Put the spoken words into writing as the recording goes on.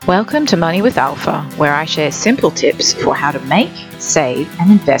Welcome to Money with Alpha, where I share simple tips for how to make, save,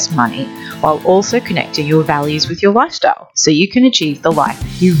 and invest money while also connecting your values with your lifestyle so you can achieve the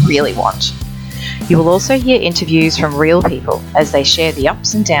life you really want. You will also hear interviews from real people as they share the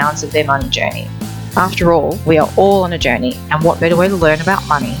ups and downs of their money journey. After all, we are all on a journey, and what better way to learn about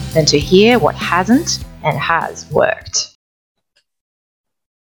money than to hear what hasn't and has worked.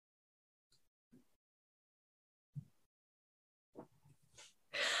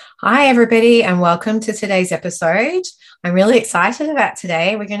 Hi, everybody, and welcome to today's episode. I'm really excited about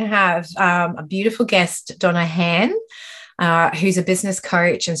today. We're going to have a beautiful guest, Donna Hann, who's a business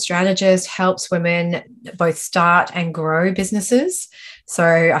coach and strategist, helps women both start and grow businesses. So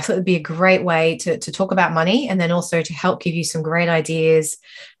I thought it would be a great way to talk about money, and then also to help give you some great ideas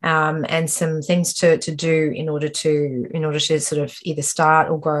and some things to do in order to sort of either start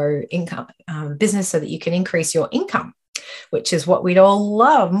or grow income business so that you can increase your income, which is what we'd all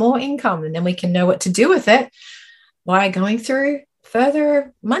love, more income. And then we can know what to do with it by going through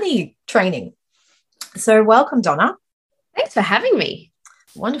further money training. So welcome, Donna. Thanks for having me.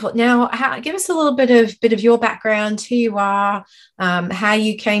 Wonderful. Now, give us a little bit of your background, who you are, how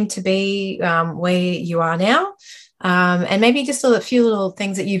you came to be where you are now, and maybe just a few little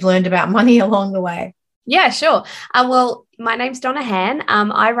things that you've learned about money along the way. Yeah, sure. Well, my name's Donna Hann.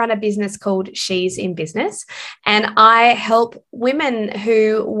 I run a business called She's in Business, and I help women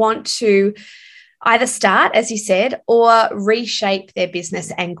who want to either start, as you said, or reshape their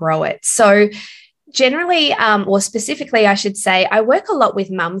business and grow it. So generally, or specifically, I should say, I work a lot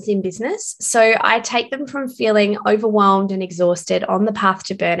with mums in business. So I take them from feeling overwhelmed and exhausted on the path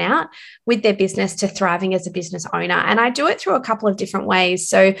to burnout with their business to thriving as a business owner. And I do it through a couple of different ways.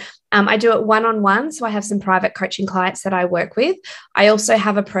 So I do it one-on-one. So I have some private coaching clients that I work with. I also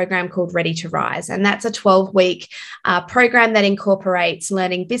have a program called Ready to Rise. And that's a 12-week program that incorporates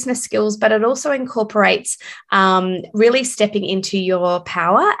learning business skills, but it also incorporates really stepping into your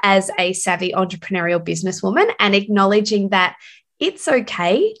power as a savvy entrepreneurial businesswoman and acknowledging that it's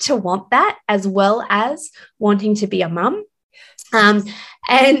okay to want that as well as wanting to be a mum.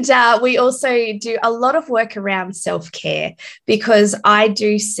 And we also do a lot of work around self-care, because I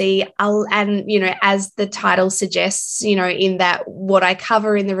do see, and, as the title suggests, in that what I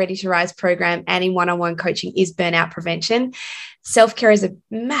cover in the Ready to Rise program and in one-on-one coaching is burnout prevention. Self-care is a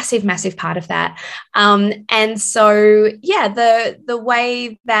massive, massive part of that. And so, the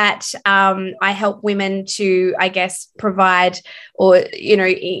way that I help women to, I guess, provide or,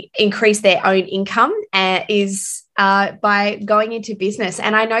 increase their own income is by going into business.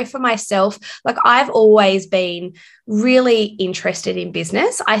 And I know for myself, I've always been really interested in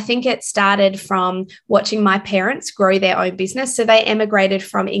business. I think it started from watching my parents grow their own business. So they emigrated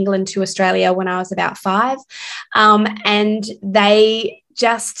from England to Australia when I was about 5. And they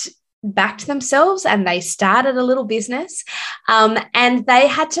just backed themselves and they started a little business, and they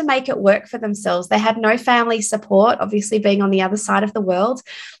had to make it work for themselves. They had no family support, obviously being on the other side of the world.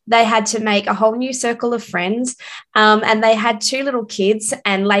 They had to make a whole new circle of friends, and they had 2 little kids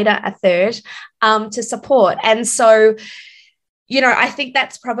and later a third to support. And so, I think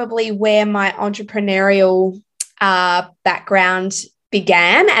that's probably where my entrepreneurial background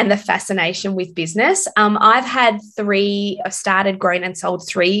began and the fascination with business. I've started, grown and sold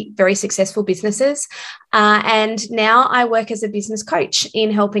 3 very successful businesses. And now I work as a business coach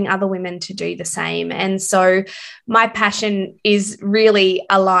in helping other women to do the same. And so my passion is really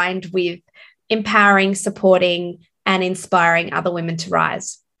aligned with empowering, supporting, and inspiring other women to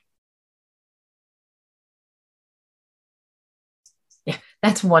rise.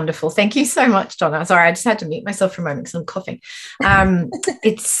 That's wonderful. Thank you so much, Donna. Sorry, I just had to mute myself for a moment because I'm coughing.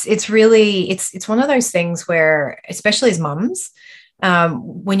 It's really one of those things where, especially as mums,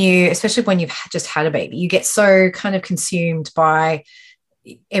 especially when you've just had a baby, you get so kind of consumed by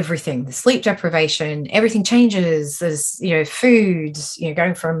everything, the sleep deprivation, everything changes. There's, foods,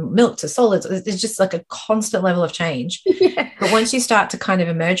 going from milk to solids. There's just like a constant level of change. Yeah. But once you start to kind of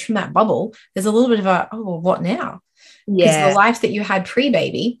emerge from that bubble, there's a little bit of what now? Because the life that you had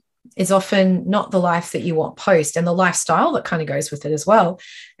pre-baby is often not the life that you want post, and the lifestyle that kind of goes with it as well.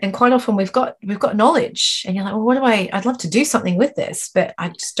 And quite often we've got knowledge, and you're like, well, I'd love to do something with this, but I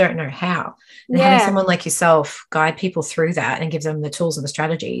just don't know how. And having someone like yourself guide people through that and give them the tools and the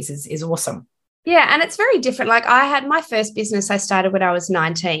strategies is awesome. Yeah, and it's very different. I had my first business I started when I was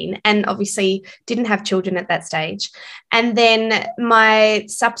 19 and obviously didn't have children at that stage. And then my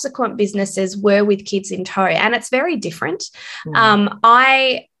subsequent businesses were with kids in tow, and it's very different.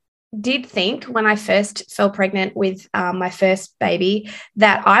 I did think when I first fell pregnant with my first baby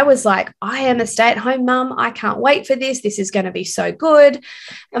that I was like, I am a stay-at-home mum. I can't wait for this. This is going to be so good.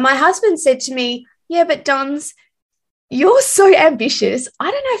 And my husband said to me, yeah, but Dons, you're so ambitious.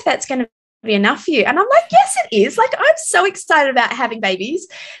 I don't know if that's going to be enough for you. And I'm like, yes, it is. Like, I'm so excited about having babies.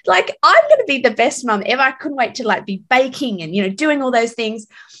 Like, I'm going to be the best mum ever. I couldn't wait to like be baking and, you know, doing all those things.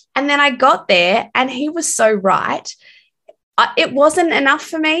 And then I got there and he was so right. It wasn't enough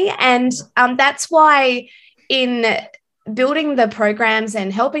for me. And that's why in building the programs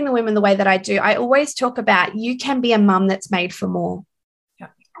and helping the women the way that I do, I always talk about you can be a mum that's made for more.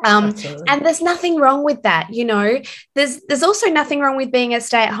 And there's nothing wrong with that. You know, there's also nothing wrong with being a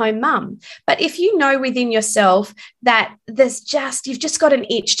stay-at-home mum. But if you know within yourself that you've just got an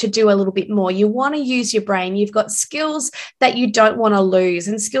itch to do a little bit more, you want to use your brain, you've got skills that you don't want to lose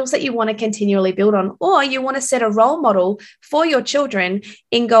and skills that you want to continually build on, or you want to set a role model for your children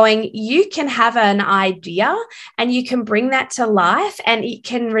in going, you can have an idea and you can bring that to life and it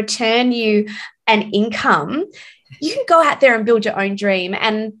can return you an income. You can go out there and build your own dream.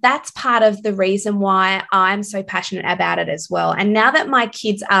 And that's part of the reason why I'm so passionate about it as well. And now that my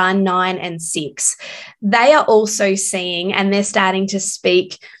kids are 9 and 6, they are also seeing and they're starting to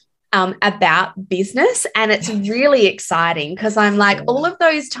speak about business. And it's really exciting because I'm like, all of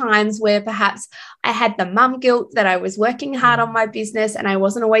those times where perhaps I had the mum guilt that I was working hard on my business and I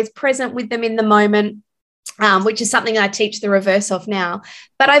wasn't always present with them in the moment. Which is something I teach the reverse of now,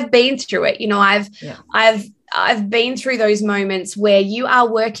 but I've been through it. You know, I've been through those moments where you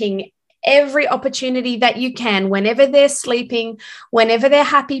are working every opportunity that you can, whenever they're sleeping, whenever they're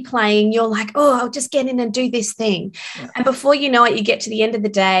happy playing, you're like, oh, I'll just get in and do this thing. Yeah. And before you know it, you get to the end of the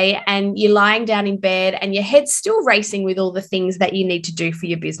day and you're lying down in bed and your head's still racing with all the things that you need to do for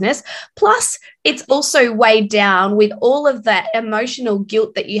your business. Plus, it's also weighed down with all of that emotional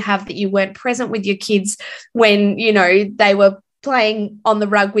guilt that you have that you weren't present with your kids when, you know, they were playing on the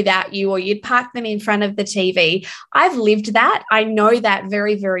rug without you, or you'd park them in front of the TV. I've lived that. I know that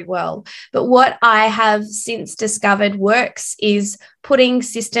very, very well. But what I have since discovered works is putting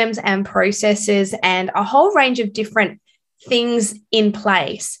systems and processes and a whole range of different things in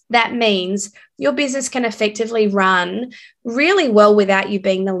place. That means your business can effectively run really well without you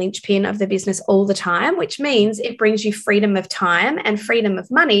being the linchpin of the business all the time, which means it brings you freedom of time and freedom of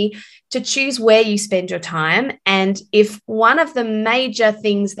money to choose where you spend your time. And if one of the major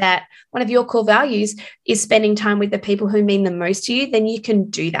things that one of your core values is spending time with the people who mean the most to you, then you can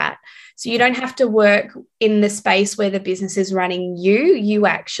do that. So you don't have to work in the space where the business is running you. You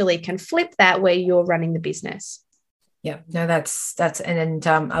actually can flip that where you're running the business. Yeah, no, that's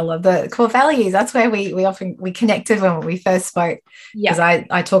I love the core values. That's where we often connected when we first spoke, because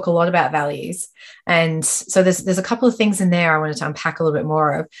I talk a lot about values. And so there's a couple of things in there I wanted to unpack a little bit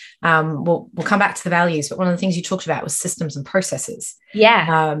more of. We'll come back to the values, but one of the things you talked about was systems and processes.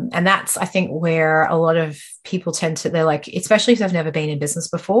 Yeah. And that's, I think, where a lot of people they're like, especially if they've never been in business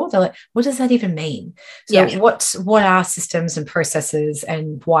before, they're like, what does that even mean? So what are systems and processes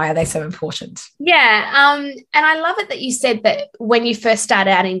and why are they so important? Yeah. And I love it that you said that when you first start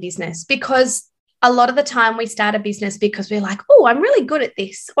out in business, because a lot of the time we start a business because we're like, oh, I'm really good at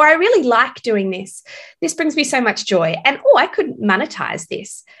this, or I really like doing this. This brings me so much joy. And, oh, I could monetize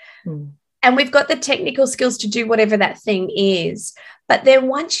this. And we've got the technical skills to do whatever that thing is. But then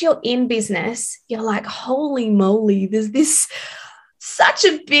once you're in business, you're like, holy moly, there's this such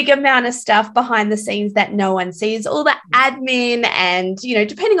a big amount of stuff behind the scenes that no one sees, all the admin and, you know,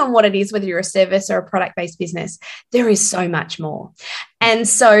 depending on what it is, whether you're a service or a product-based business, there is so much more. And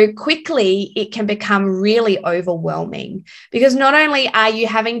so quickly it can become really overwhelming because not only are you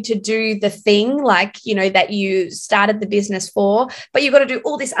having to do the thing like, you know, that you started the business for, but you've got to do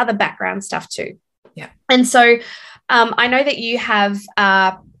all this other background stuff too. Yeah. And so I know that you have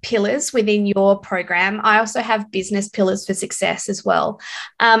pillars within your program. I also have business pillars for success as well.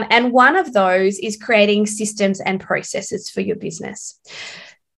 And one of those is creating systems and processes for your business.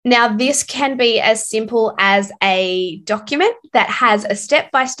 Now, this can be as simple as a document that has a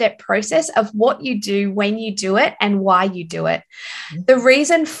step-by-step process of what you do, when you do it, and why you do it. The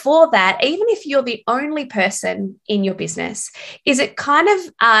reason for that, even if you're the only person in your business, is it kind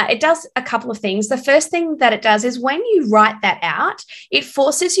of, it does a couple of things. The first thing that it does is when you write that out, it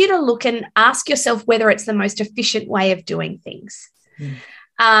forces you to look and ask yourself whether it's the most efficient way of doing things.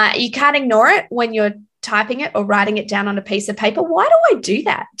 You can't ignore it when you're typing it or writing it down on a piece of paper. Why do I do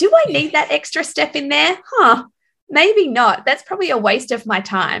that? Do I need that extra step in there? Maybe not. That's probably a waste of my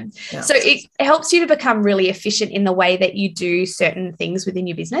time. Yeah. So it helps you to become really efficient in the way that you do certain things within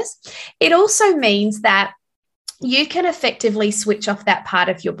your business. It also means that you can effectively switch off that part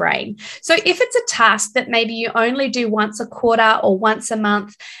of your brain. So if it's a task that maybe you only do once a quarter or once a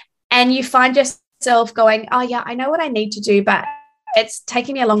month, and you find yourself going, oh yeah, I know what I need to do, but it's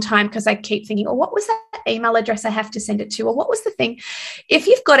taking me a long time because I keep thinking, oh, what was that email address I have to send it to? Or what was the thing? If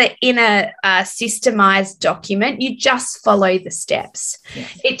you've got it in a systemized document, you just follow the steps. Yeah.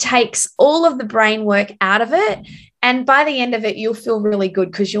 It takes all of the brain work out of it. And by the end of it, you'll feel really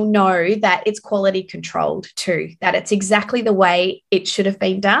good because you'll know that it's quality controlled too, that it's exactly the way it should have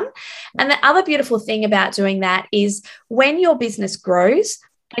been done. And the other beautiful thing about doing that is when your business grows,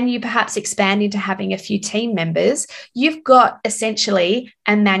 and you perhaps expand into having a few team members, you've got essentially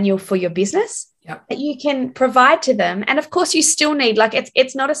a manual for your business that you can provide to them. And of course, you still need, like,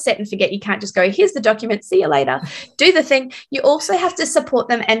 it's not a set and forget. You can't just go, here's the document, see you later, do the thing. You also have to support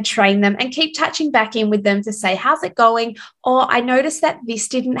them and train them and keep touching back in with them to say, how's it going? Or I noticed that this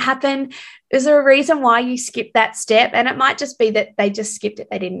didn't happen. Is there a reason why you skipped that step? And it might just be that they just skipped it.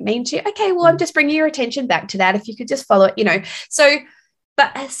 They didn't mean to. Okay, well, I'm just bringing your attention back to that. If you could just follow it, So,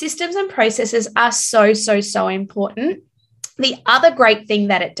 but systems and processes are so, so, so important. The other great thing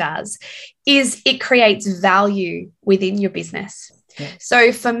that it does is it creates value within your business. Yeah.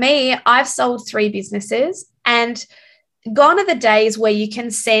 So for me, I've sold 3 businesses, and gone are the days where you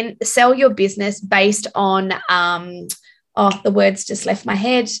can sell your business based on, the words just left my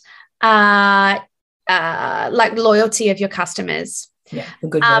head, like loyalty of your customers. Yeah, a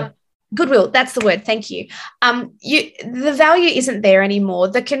good word. Goodwill, that's the word. Thank you. The value isn't there anymore.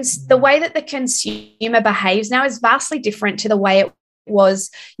 The way that the consumer behaves now is vastly different to the way it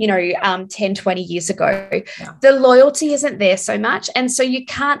was, 10, 20 years ago. Yeah. The loyalty isn't there so much. And so you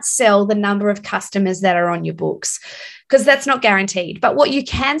can't sell the number of customers that are on your books, because that's not guaranteed. But what you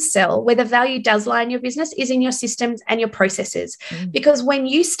can sell, where the value does lie in your business, is in your systems and your processes. Because when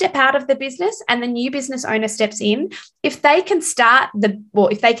you step out of the business and the new business owner steps in, if they can start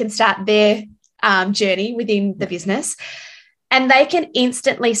their journey within the business, and they can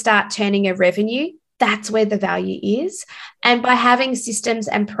instantly start turning a revenue, that's where the value is. And by having systems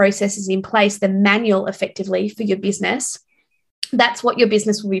and processes in place, the manual effectively for your business, that's what your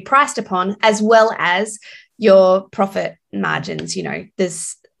business will be priced upon, as well as your profit margins.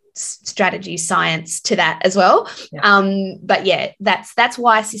 There's strategy science to that as well. Yeah. But yeah, that's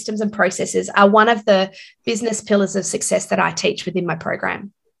why systems and processes are one of the business pillars of success that I teach within my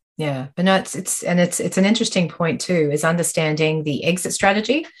program. Yeah, but no, it's an interesting point too, is understanding the exit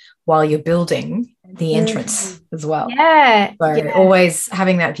strategy while you're building the entrance as well. Yeah. So always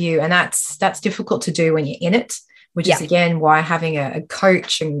having that view, and that's difficult to do when you're in it, which is again why having a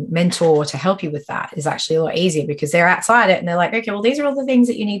coach and mentor to help you with that is actually a lot easier, because they're outside it and they're like, okay, well, these are all the things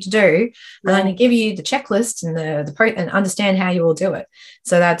that you need to do, and then they give you the checklist and and understand how you will do it.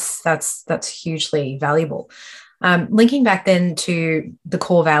 So that's hugely valuable. Linking back then to the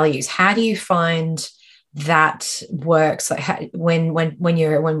core values, how do you find that works? Like when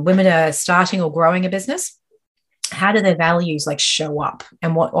women are starting or growing a business, how do their values show up,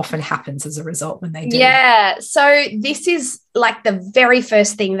 and what often happens as a result when they do? Yeah. So this is like the very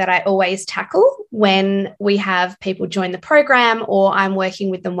first thing that I always tackle when we have people join the program or I'm working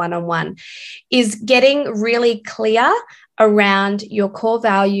with them one-on-one, is getting really clear around your core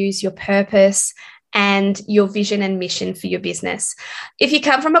values, your purpose, and your vision and mission for your business. If you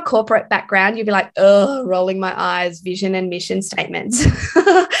come from a corporate background, you'll be like, oh, rolling my eyes, vision and mission statements.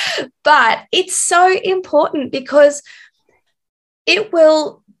 But it's so important, because it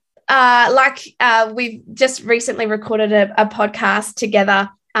will, we've just recently recorded a podcast together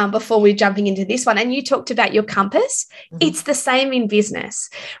before we're jumping into this one, and you talked about your compass. It's the same in business,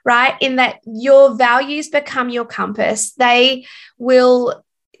 right? In that your values become your compass. They will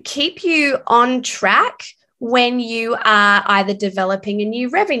keep you on track when you are either developing a new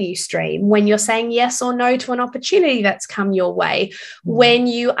revenue stream, when you're saying yes or no to an opportunity that's come your way, when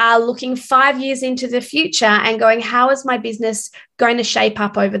you are looking 5 years into the future and going, how is my business going to shape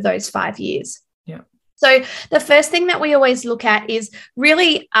up over those 5 years? Yeah. So the first thing that we always look at is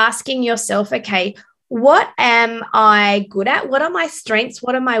really asking yourself, okay, what am I good at? What are my strengths?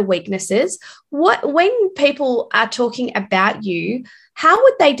 What are my weaknesses? When people are talking about you, how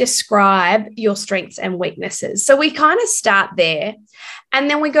would they describe your strengths and weaknesses? So we kind of start there, and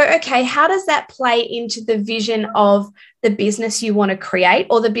then we go, okay, how does that play into the vision of the business you want to create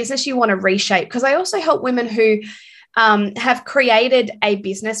or the business you want to reshape? Because I also help women who have created a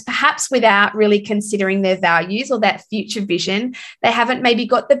business perhaps without really considering their values or that future vision. They haven't maybe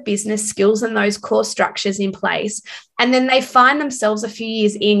got the business skills and those core structures in place. And then they find themselves a few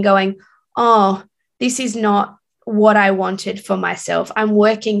years in going, oh, this is not what I wanted for myself. I'm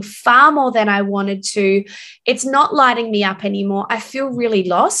working far more than I wanted to. It's not lighting me up anymore. I feel really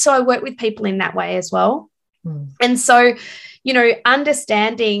lost. So I work with people in that way as well. And so,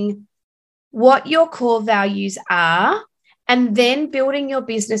 understanding what your core values are and then building your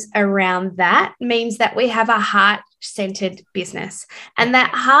business around that means that we have a heart-centered business. And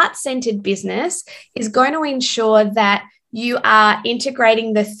that heart-centered business is going to ensure that you are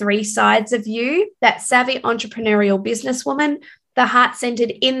integrating the three sides of you, that savvy entrepreneurial businesswoman, the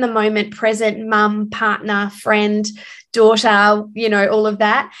heart-centered in the moment, present mum, partner, friend, daughter, all of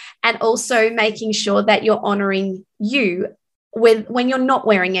that. And also making sure that you're honoring you when you're not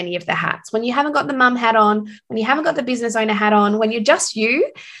wearing any of the hats, when you haven't got the mum hat on, when you haven't got the business owner hat on, when you're just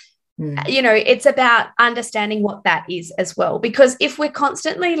you, it's about understanding what that is as well. Because if we're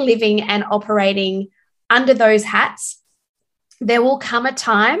constantly living and operating under those hats, there will come a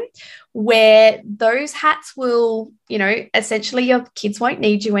time where those hats will, essentially your kids won't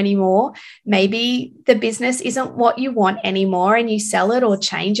need you anymore. Maybe the business isn't what you want anymore and you sell it or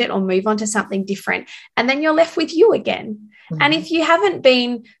change it or move on to something different. And then you're left with you again. And if you haven't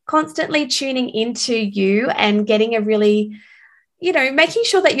been constantly tuning into you and getting a really, making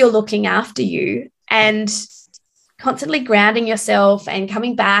sure that you're looking after you and constantly grounding yourself and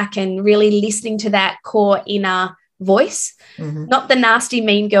coming back and really listening to that core inner voice, not the nasty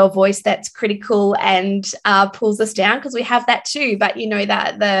mean girl voice that's critical and pulls us down, because we have that too, but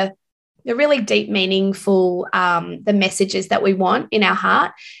that the really deep, meaningful, the messages that we want in our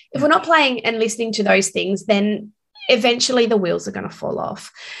heart, if we're not playing and listening to those things, then eventually the wheels are going to fall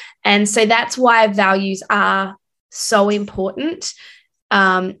off. And so that's why values are so important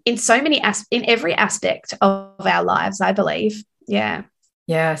in every aspect of our lives, I believe. Yeah.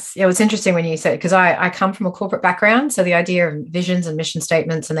 Yes. Yeah, it was interesting when you said, because I come from a corporate background. So the idea of visions and mission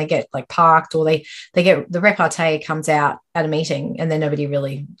statements, and they get like parked, or they get the repartee comes out at a meeting and then nobody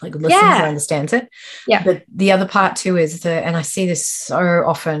really listens or understands it. Yeah. But the other part too is and I see this so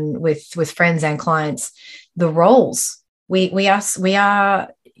often with friends and clients, the roles we are,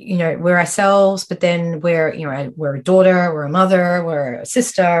 we're ourselves, but then we're a daughter, we're a mother, we're a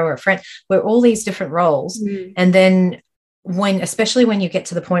sister, we're a friend, we're all these different roles. And then especially when you get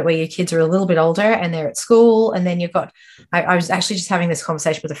to the point where your kids are a little bit older and they're at school, and then you've got, I was actually just having this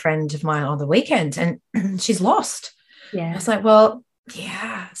conversation with a friend of mine on the weekend, and she's lost. Yeah. I was like, well,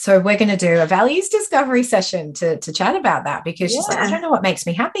 yeah. So we're going to do a values discovery session to chat about that, because she's like, I don't know what makes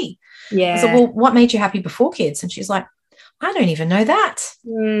me happy. Yeah. I said, well, what made you happy before kids? And she's like, I don't even know that.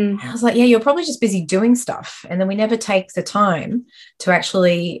 I was like, yeah, you're probably just busy doing stuff. And then we never take the time to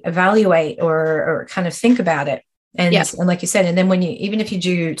actually evaluate or kind of think about it. And like you said, and then even if you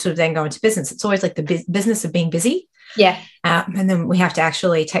do sort of then go into business, it's always like the business of being busy. Yeah. And then we have to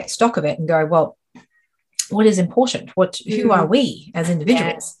actually take stock of it and go, well, what is important? Who are we as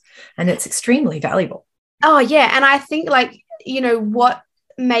individuals? And it's extremely valuable. Oh, yeah. And I think what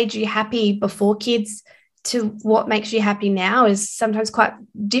made you happy before kids to what makes you happy now is sometimes quite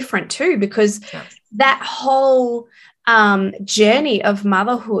different too, because that whole journey of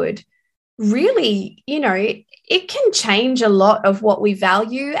motherhood really, it can change a lot of what we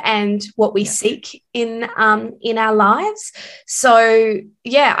value and what we seek in our lives. So,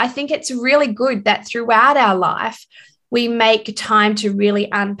 yeah, I think it's really good that throughout our life, we make time to really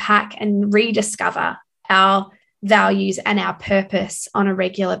unpack and rediscover our values and our purpose on a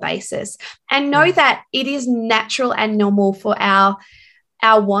regular basis, and know that it is natural and normal for our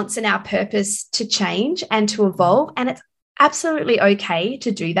wants and our purpose to change and to evolve. And it's absolutely okay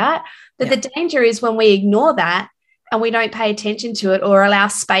to do that. But the danger is when we ignore that and we don't pay attention to it or allow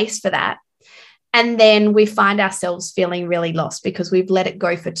space for that. And then we find ourselves feeling really lost because we've let it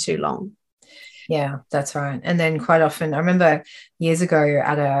go for too long. Yeah, that's right. And then quite often, I remember years ago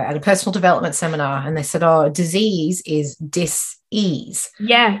at a personal development seminar, and they said, oh, disease is dis-ease.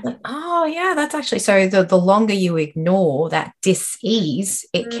 Yeah. Like, oh, yeah, that's actually, so the longer you ignore that dis-ease,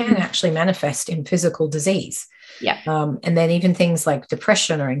 it can actually manifest in physical disease. Yeah. And then even things like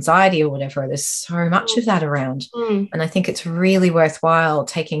depression or anxiety or whatever, there's so much of that around. And I think it's really worthwhile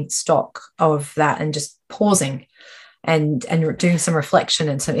taking stock of that and just pausing and doing some reflection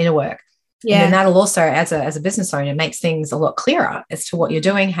and some inner work. Yeah. And then that'll also, as a business owner, makes things a lot clearer as to what you're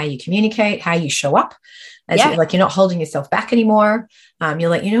doing, how you communicate, how you show up. You're not holding yourself back anymore. You're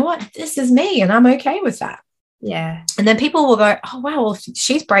like, you know what, this is me, and I'm okay with that. Yeah. And then people will go, oh, wow, well, if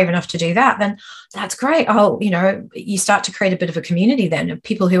she's brave enough to do that, then that's great. Oh, you start to create a bit of a community then of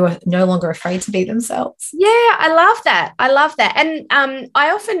people who are no longer afraid to be themselves. Yeah, I love that. And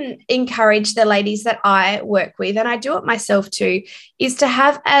I often encourage the ladies that I work with, and I do it myself too, is to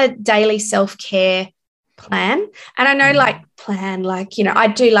have a daily self-care plan. And I know I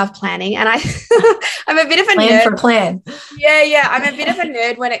do love planning, and I'm a bit of a plan nerd for a plan. Yeah, I'm a bit of a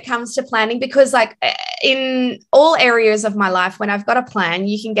nerd when it comes to planning, because like in all areas of my life, when I've got a plan,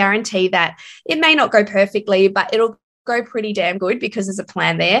 you can guarantee that it may not go perfectly, but it'll go pretty damn good because there's a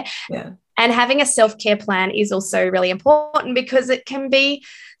plan there. Yeah. And having a self-care plan is also really important, because it can be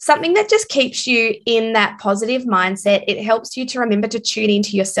something that just keeps you in that positive mindset. It helps you to remember to tune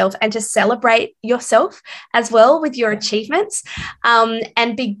into yourself and to celebrate yourself as well with your achievements,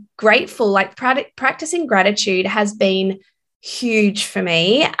 and be grateful. Like practicing gratitude has been huge for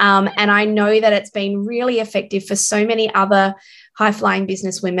me. And I know that it's been really effective for so many other high-flying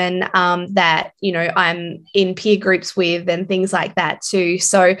business women that, I'm in peer groups with and things like that too.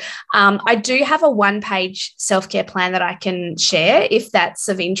 So I do have a one-page self-care plan that I can share if that's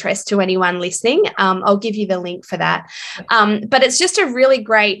of interest to anyone listening. I'll give you the link for that. But it's just a really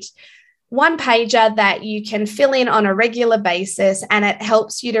great one-pager that you can fill in on a regular basis, and it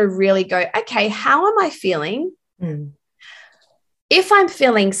helps you to really go, okay, how am I feeling? If I'm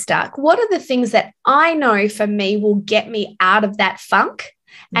feeling stuck, what are the things that I know for me will get me out of that funk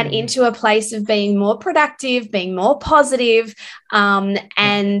and into a place of being more productive, being more positive,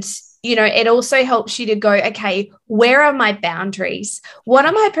 and it also helps you to go, okay, where are my boundaries? What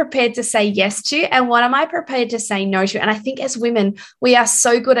am I prepared to say yes to? And what am I prepared to say no to? And I think as women, we are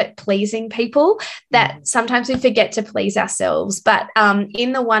so good at pleasing people that sometimes we forget to please ourselves. But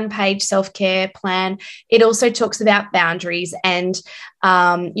in the one-page self-care plan, it also talks about boundaries and,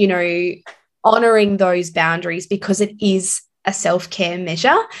 honoring those boundaries, because it is a self-care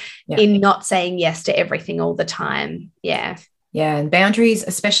measure in not saying yes to everything all the time. Yeah. Yeah, and boundaries,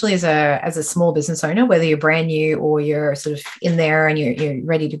 especially as a small business owner, whether you're brand new or you're sort of in there and you're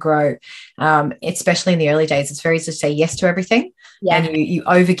ready to grow, especially in the early days, it's very easy to say yes to everything, and you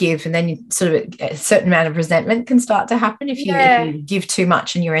overgive, and then you sort of a certain amount of resentment can start to happen if you give too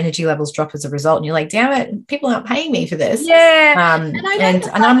much and your energy levels drop as a result, and you're like, damn it, people aren't paying me for this. And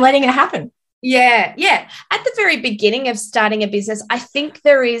I'm letting it happen. Yeah. At the very beginning of starting a business, I think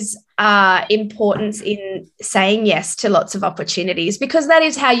there is importance in saying yes to lots of opportunities, because that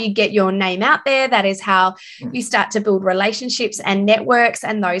is how you get your name out there. That is how you start to build relationships and networks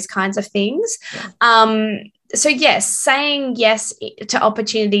and those kinds of things. So yes, saying yes to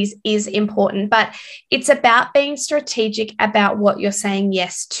opportunities is important, but it's about being strategic about what you're saying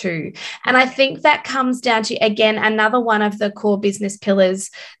yes to. And I think that comes down to, again, another one of the core business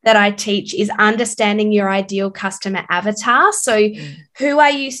pillars that I teach is understanding your ideal customer avatar. So who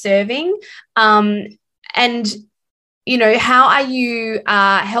are you serving? And, how are you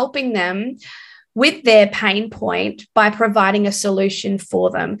helping them with their pain point by providing a solution for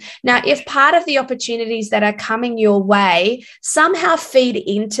them? Now, if part of the opportunities that are coming your way somehow feed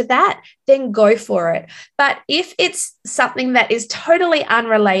into that, then go for it. But if it's something that is totally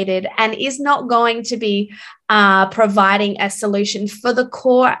unrelated and is not going to be providing a solution for the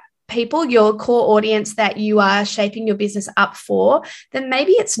core people, your core audience that you are shaping your business up for, then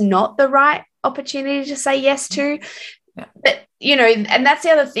maybe it's not the right opportunity to say yes to. But, and that's the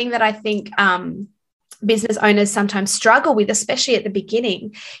other thing that I think business owners sometimes struggle with, especially at the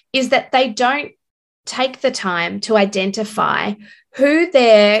beginning, is that they don't take the time to identify who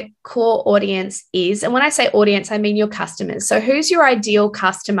their core audience is. And when I say audience, I mean your customers. So who's your ideal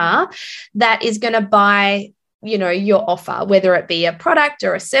customer that is going to buy, your offer, whether it be a product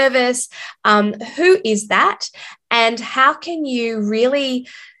or a service? Who is that? And how can you really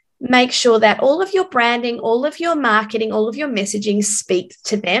make sure that all of your branding, all of your marketing, all of your messaging speaks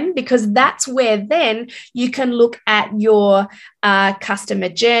to them? Because that's where then you can look at your customer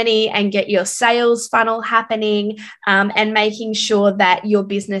journey and get your sales funnel happening, and making sure that your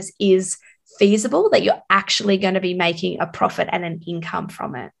business is feasible, that you're actually going to be making a profit and an income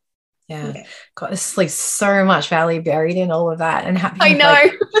from it. Yeah. God, there's like so much value buried in all of that. And I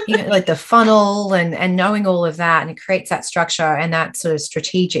know. Like the funnel and knowing all of that, and it creates that structure and that sort of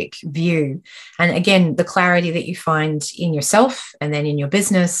strategic view. And again, the clarity that you find in yourself and then in your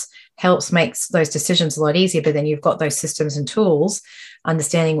business makes those decisions a lot easier. But then you've got those systems and tools,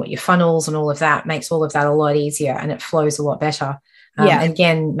 understanding what your funnels and all of that makes all of that a lot easier, and it flows a lot better. And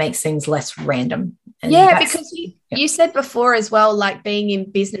again, makes things less random. And because you said before as well, like being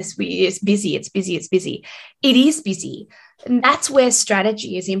in business, it's busy. It is busy. And that's where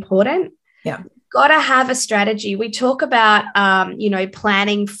strategy is important. Yeah. Got to have a strategy. We talk about,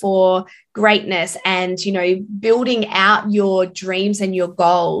 planning for greatness and, building out your dreams and your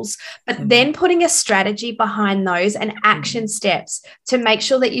goals, but then putting a strategy behind those and action steps to make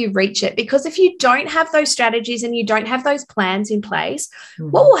sure that you reach it. Because if you don't have those strategies and you don't have those plans in place,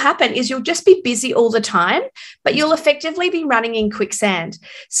 what will happen is you'll just be busy all the time, but you'll effectively be running in quicksand.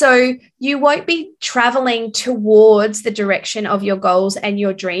 So you won't be traveling towards the direction of your goals and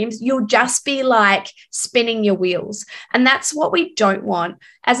your dreams. You'll just be like spinning your wheels. And that's what we don't want.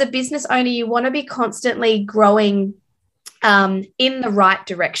 As a business owner, you want to be constantly growing in the right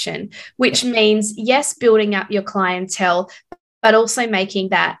direction, which means, yes, building up your clientele, but also making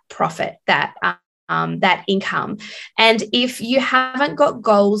that profit, that income. And if you haven't got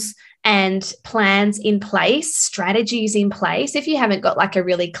goals and plans in place, strategies in place, if you haven't got like a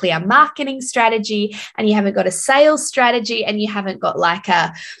really clear marketing strategy and you haven't got a sales strategy and you haven't got like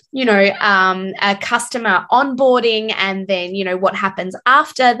a customer onboarding and then, what happens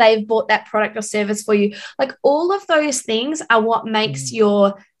after they've bought that product or service for you, like all of those things are what makes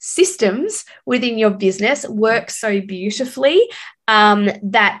your systems within your business work so beautifully,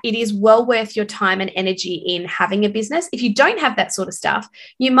 that it is well worth your time and energy in having a business. If you don't have that sort of stuff,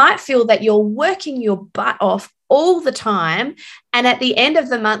 you might feel that you're working your butt off all the time. And at the end of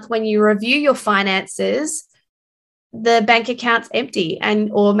the month, when you review your finances, the bank account's empty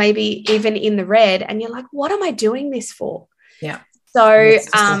or maybe even in the red. And you're like, what am I doing this for? Yeah. So it's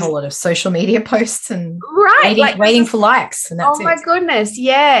just a whole lot of social media posts and waiting for likes. And that's my goodness.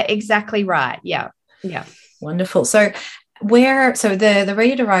 Yeah, exactly right. Yeah. Yeah. Wonderful. So the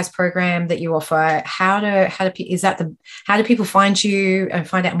Ready to Rise program that you offer, how do people find you and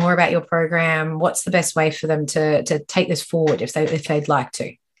find out more about your program? What's the best way for them to take this forward if they'd like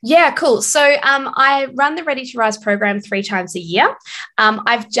to? Yeah, cool. So I run the Ready to Rise program 3 times a year.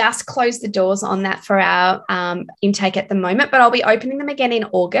 I've just closed the doors on that for our intake at the moment, but I'll be opening them again in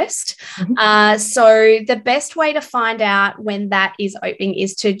August. So the best way to find out when that is opening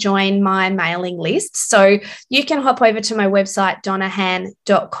is to join my mailing list. So you can hop over to my website,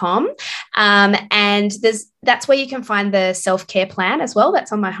 donnahann.com, and that's where you can find the self-care plan as well.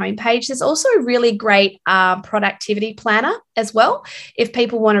 That's on my homepage. There's also a really great productivity planner as well. If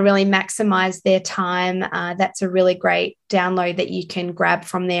people want to really maximize their time, that's a really great download that you can grab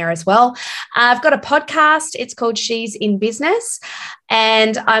from there as well. I've got a podcast. It's called She's in Business.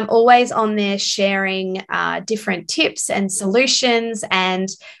 And I'm always on there sharing different tips and solutions and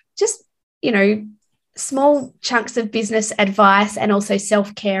just, small chunks of business advice and also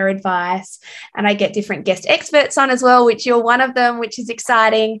self-care advice. And I get different guest experts on as well, which you're one of them, which is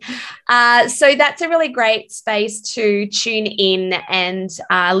exciting. So that's a really great space to tune in and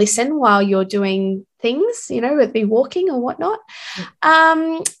listen while you're doing things, would be walking or whatnot.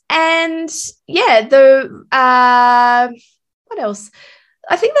 And yeah, what else?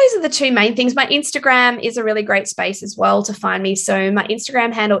 I think those are the 2 main things. My Instagram is a really great space as well to find me. So my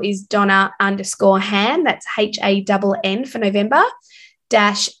Instagram handle is Donna_Hann. That's HANN for November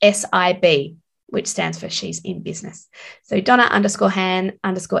 -SIB, which stands for She's in Business. So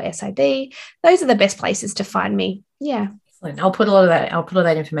Donna_Hann_SIB. Those are the best places to find me. Yeah. Excellent. I'll put all of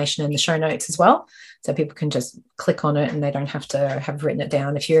that information in the show notes as well, so people can just click on it and they don't have to have written it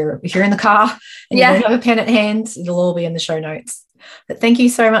down. If you're in the car and you don't have a pen at hand, it'll all be in the show notes. But thank you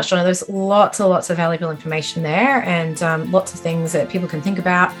so much, Donna. There's lots and lots of valuable information there, and lots of things that people can think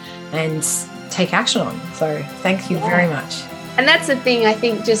about and take action on. So thank you very much. And that's the thing, I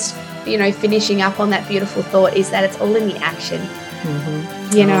think, just, finishing up on that beautiful thought is that it's all in the action.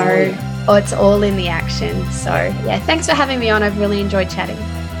 It's all in the action. So yeah, thanks for having me on. I've really enjoyed chatting.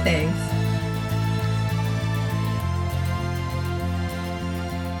 Thanks.